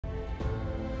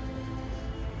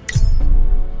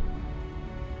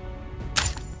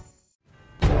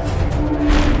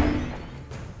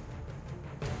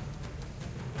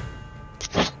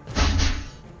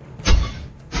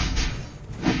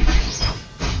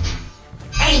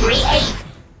Angry ape!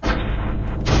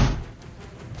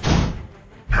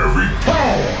 Heavy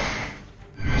power!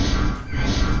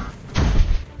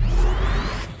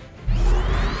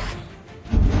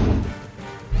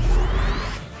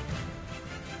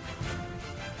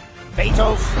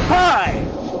 Fatal spy!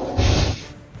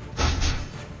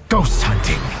 Ghost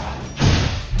hunting.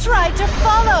 Try to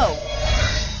follow!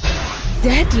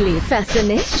 Deadly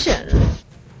fascination.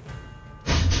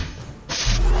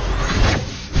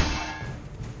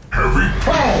 Heavy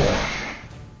power!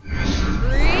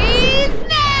 Freeze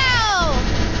now!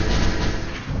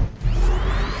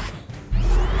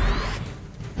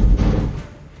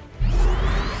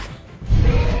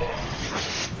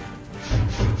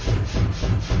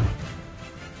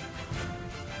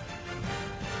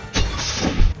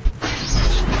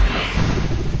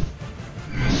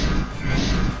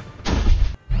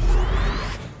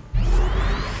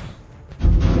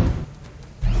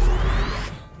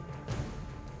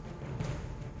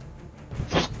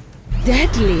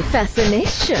 Deadly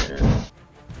fascination.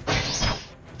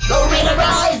 Gorilla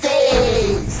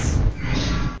rises!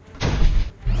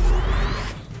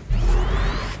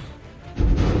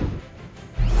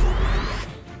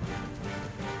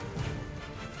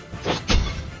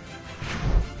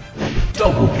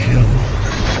 Double kill!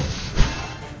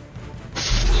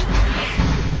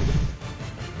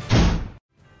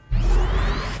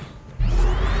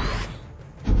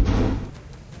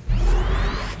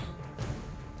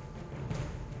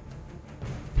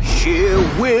 Sheer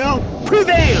will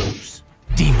prevails!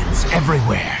 Demons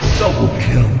everywhere. Double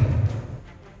kill!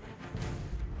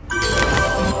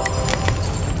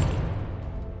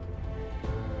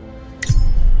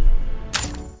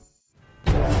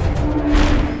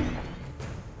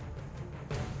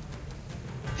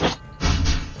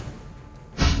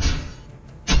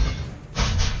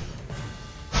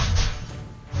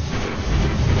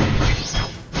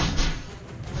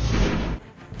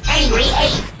 Angry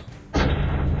ape!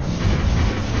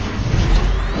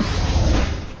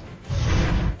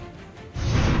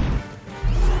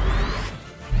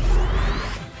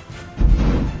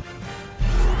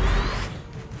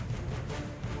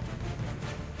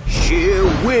 Sheer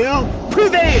will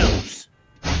prevails!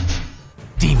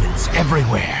 Demons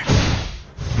everywhere.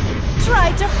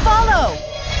 Try to follow!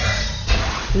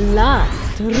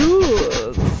 Last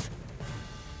rules.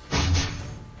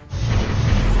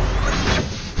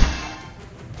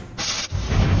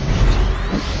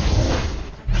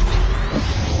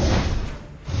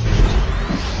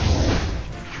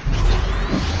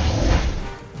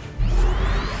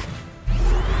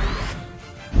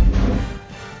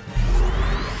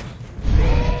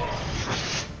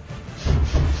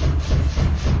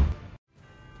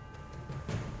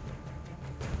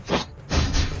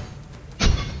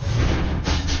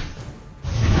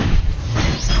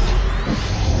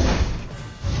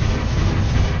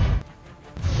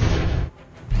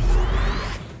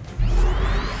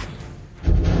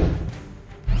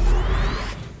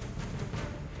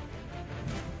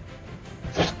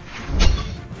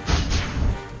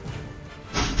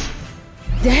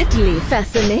 Deadly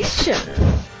fascination.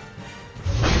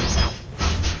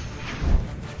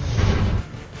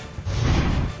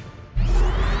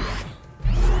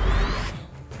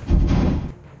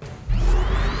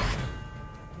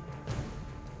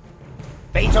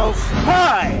 Fatal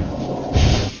spy!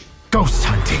 Ghost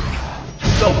hunting.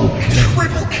 Double kill!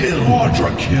 Triple kill!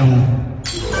 Quadra kill!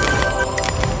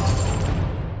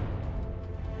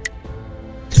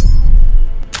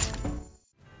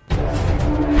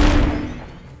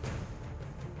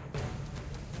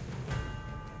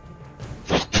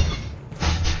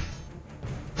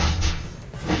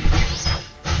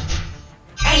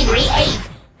 Angry ape!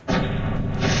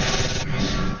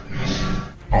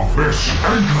 Abyss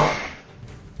anger!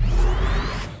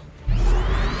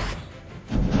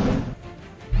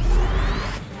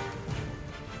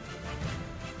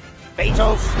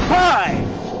 Fatal spy!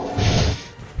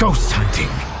 Ghost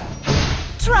hunting.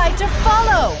 Try to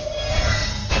follow!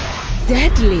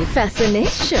 Deadly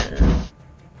fascination.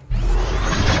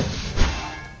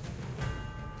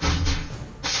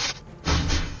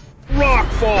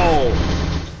 Rockfall!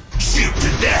 Shoot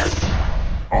to death!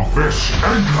 Abyss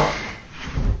anger!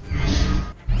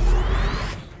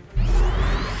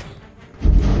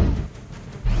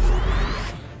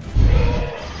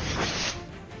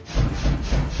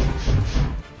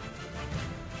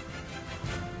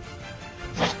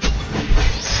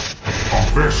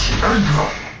 Abyss anger!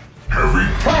 Heavy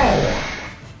power!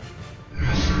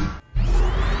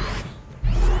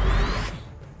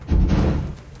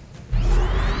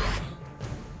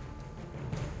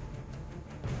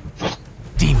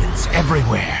 Demons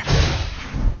everywhere.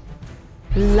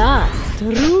 Last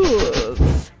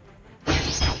roofs.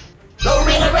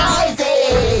 Gorilla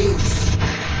rises!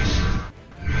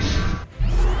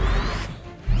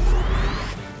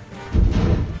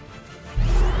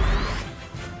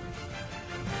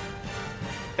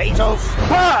 Fatal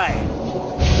spy!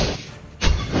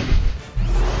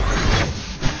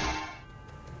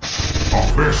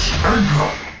 Abyss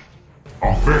anger!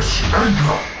 Abyss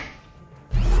anger!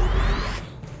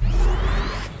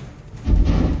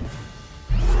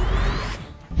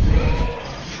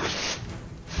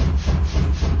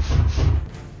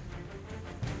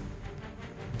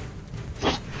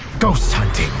 Ghost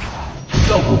hunting.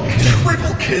 Double kill!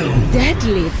 Triple kill!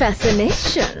 Deadly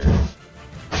fascination.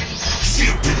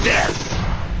 Shoot to death!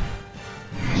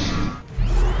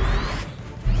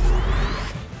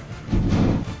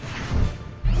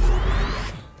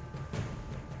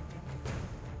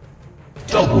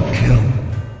 Double kill!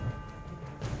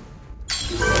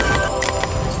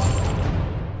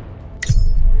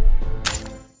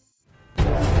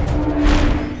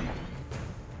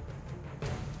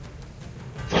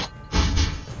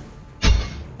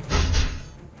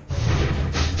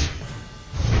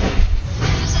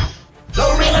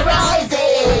 Gorilla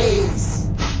rises!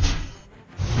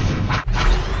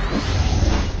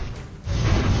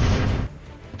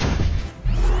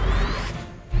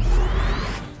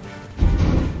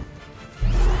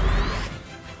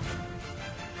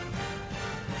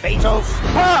 Fatal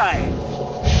spy!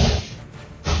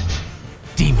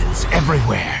 Demons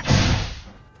everywhere.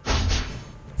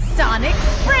 Sonic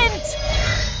sprint!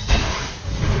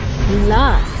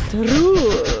 Last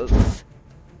roofs.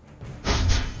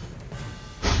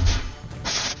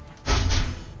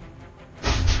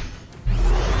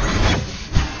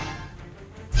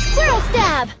 Squirrel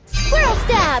stab! Squirrel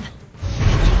stab!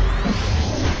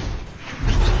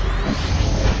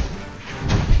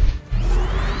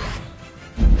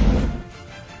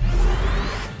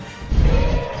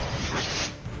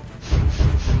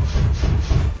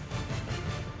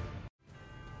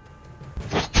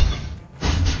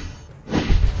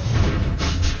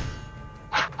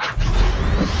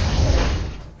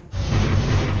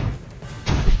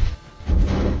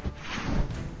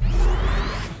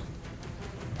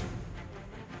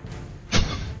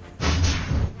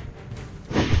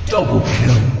 Double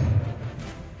kill!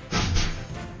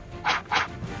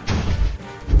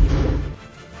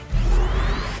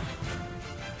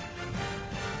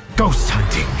 Ghost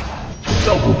hunting.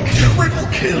 Double kill! Triple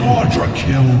kill! Quadra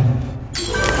kill!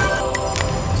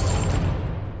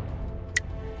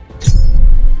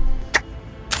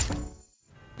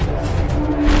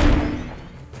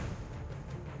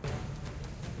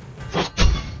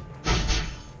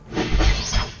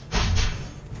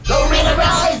 Gorilla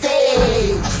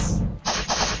rises!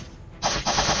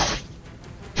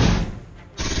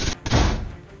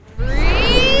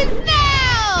 Freeze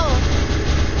now!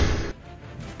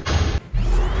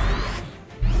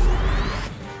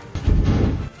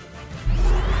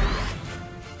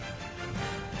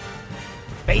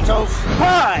 Fatal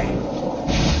spy!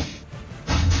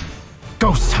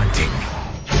 Ghost hunting.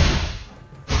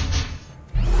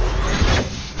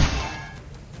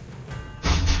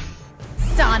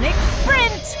 Sonic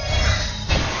sprint!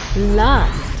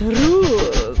 Last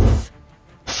roofs.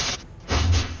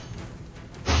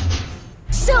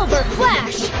 Silver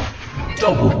flash!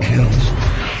 Double kill!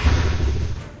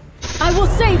 I will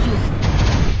save you!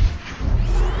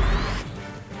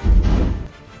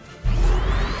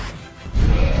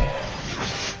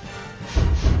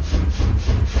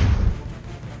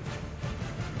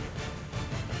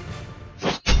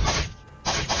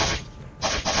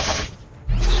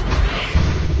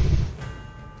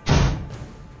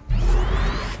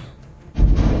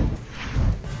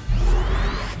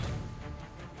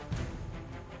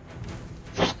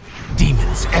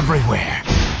 Demons everywhere.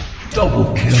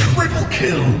 Double kill! Triple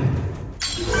kill!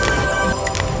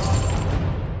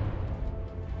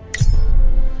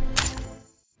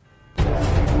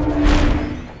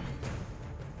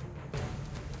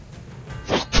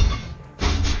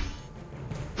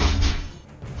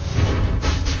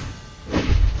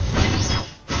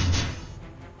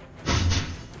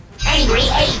 Angry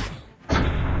ape!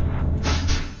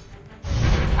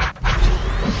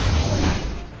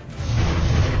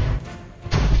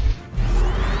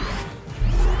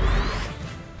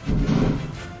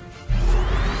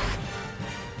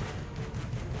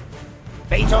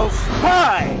 Fatal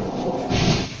spy!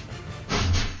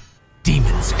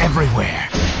 Demons everywhere.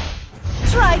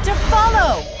 Try to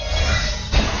follow!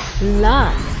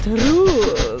 Last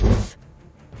roofs.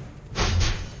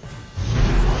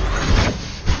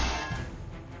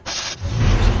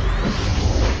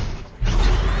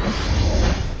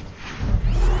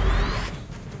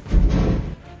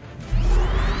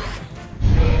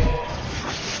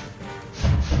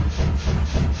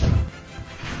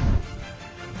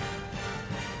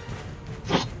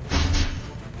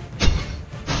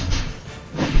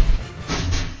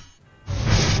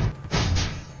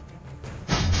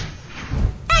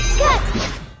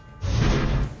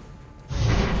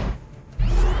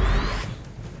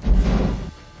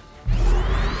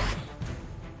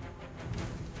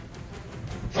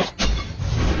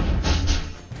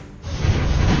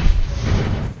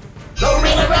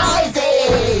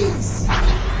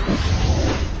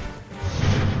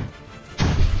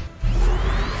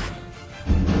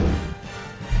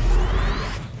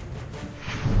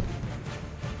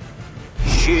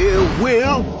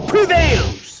 will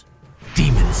prevails!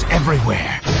 Demons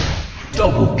everywhere.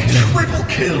 Double kill. Triple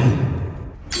kill.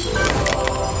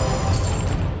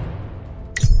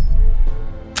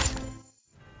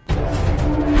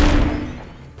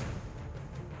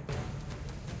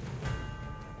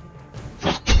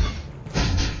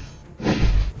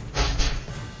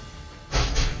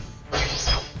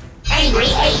 Angry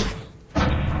ape.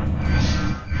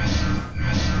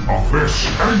 Abyss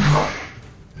anchor.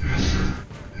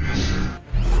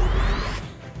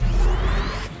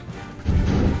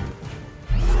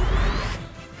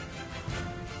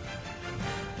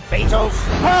 Fatal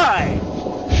spy!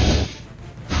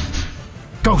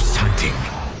 Ghost hunting.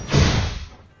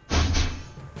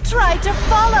 Try to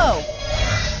follow!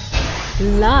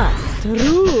 Last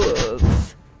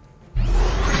rules.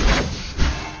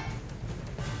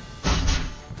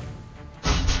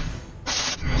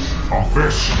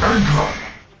 Abyss anchor.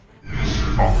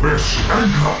 Abyss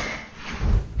anchor.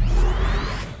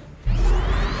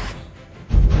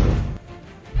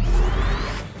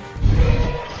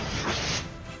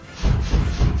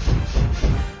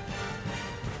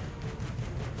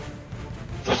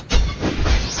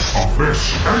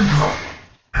 Abyss anchor.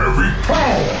 Heavy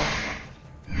power.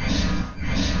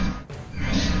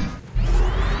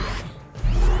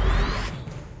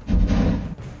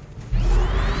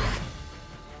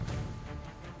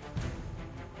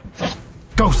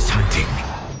 Ghost hunting.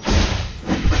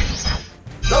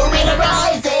 The arena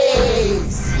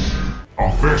rises.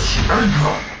 Abyss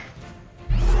anchor.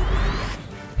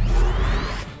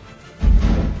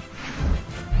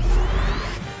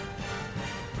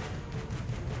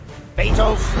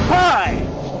 Fatal spy!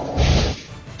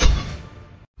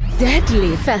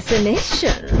 Deadly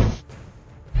fascination.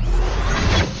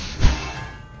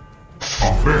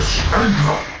 Abyss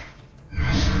anchor.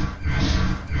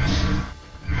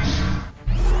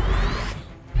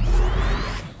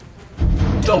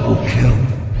 Double kill.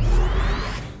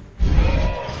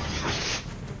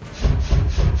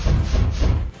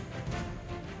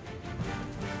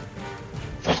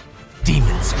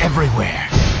 Demons everywhere.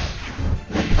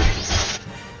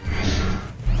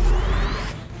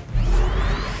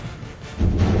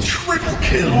 Triple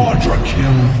kill. Quadra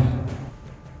kill.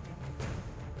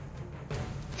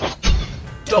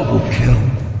 Double kill.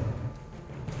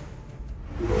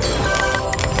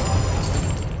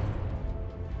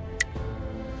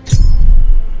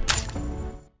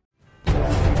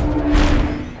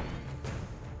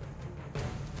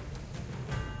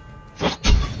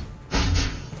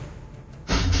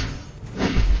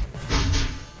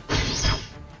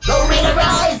 The arena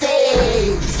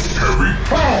rises. Heavy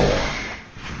power.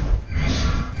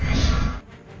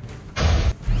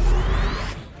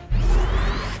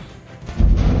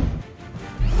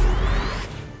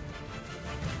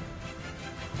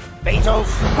 Fatal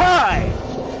spy!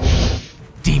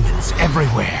 Demons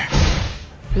everywhere.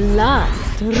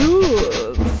 Last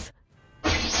rules.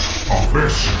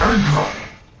 Abyss anchor.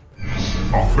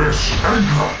 Abyss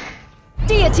anchor.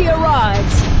 Deity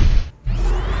arrives!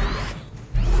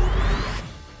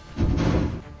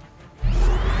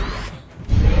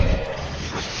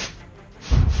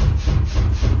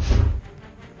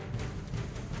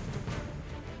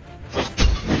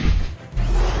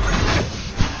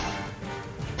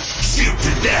 Shoot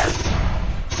to death.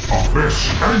 Abyss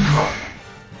anchor.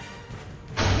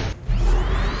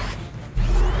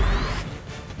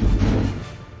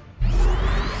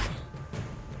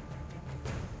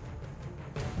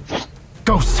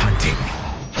 Ghost hunting.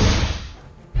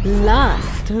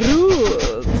 Last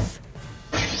rules.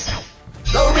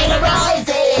 The arena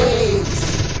rises.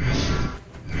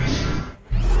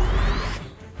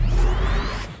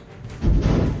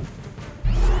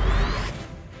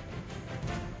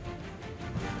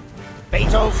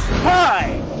 Fatal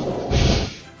spy!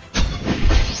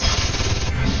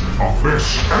 Abyss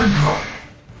anchor.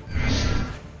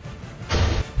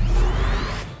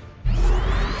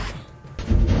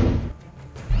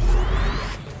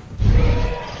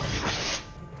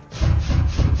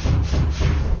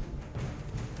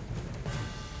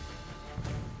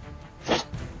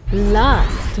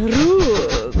 Last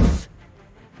rules.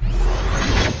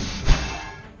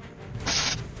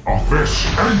 Abyss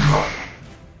anchor.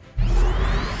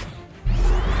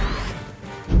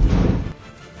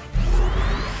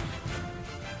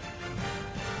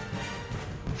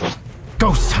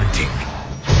 Ghost hunting.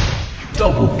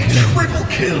 Double kill. Triple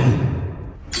kill.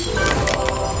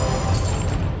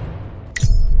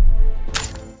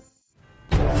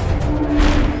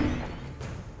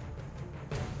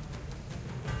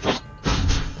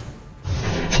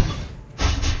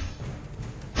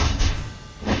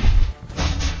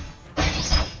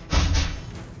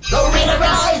 The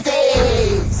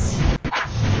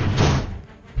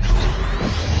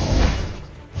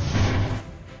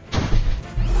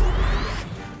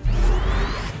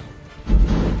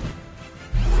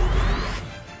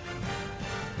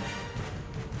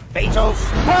Fatal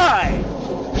spy!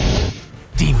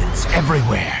 Demons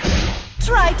everywhere.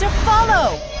 Try to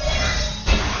follow!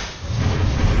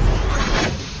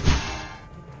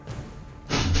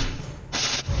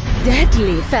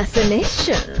 Deadly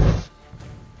fascination.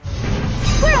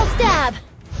 Squirrel stab!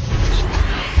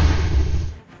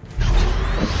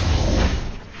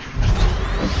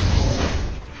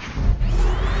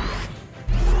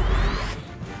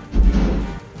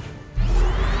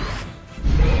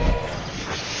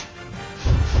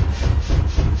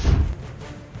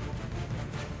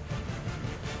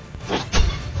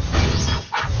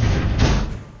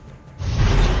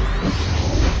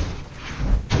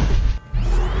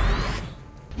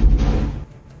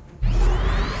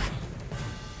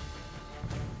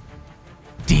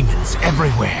 Demons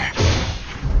everywhere.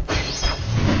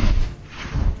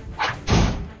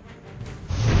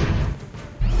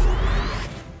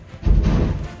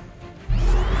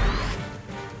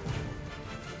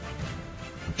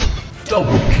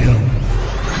 Double kill.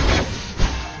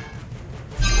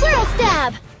 Squirrel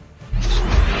stab!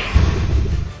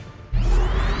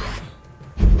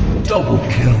 Double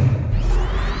kill.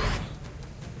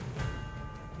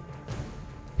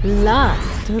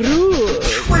 Last rule.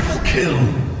 Triple kill.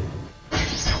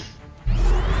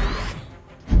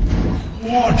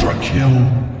 Quadra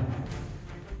kill.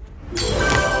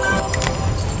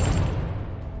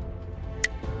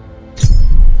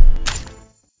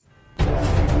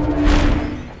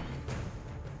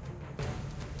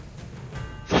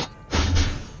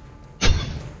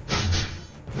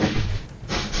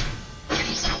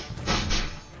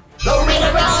 The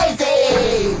arena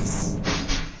rises!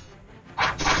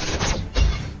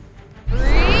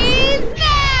 Freeze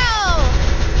now!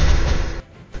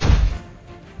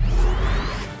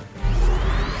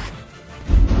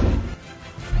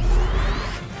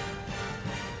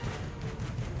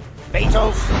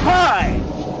 Fatal spy!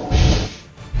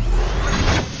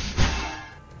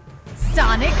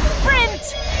 Sonic sprint!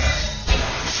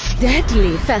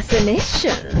 Deadly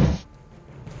fascination.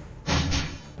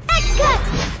 X-cut!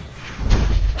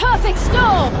 Perfect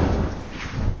storm!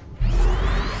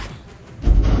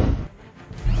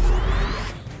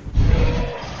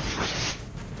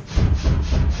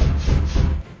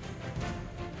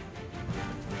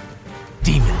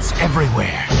 Demons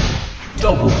everywhere.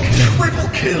 Double kill. Triple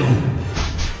kill.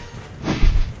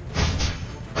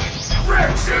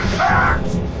 Rex impact.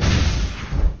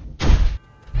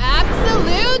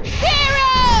 Absolute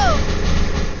zero!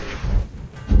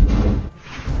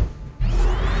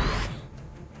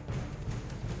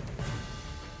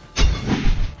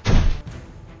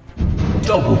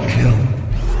 Double kill.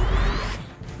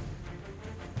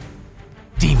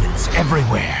 Demons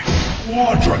everywhere.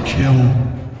 Quadra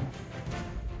kill.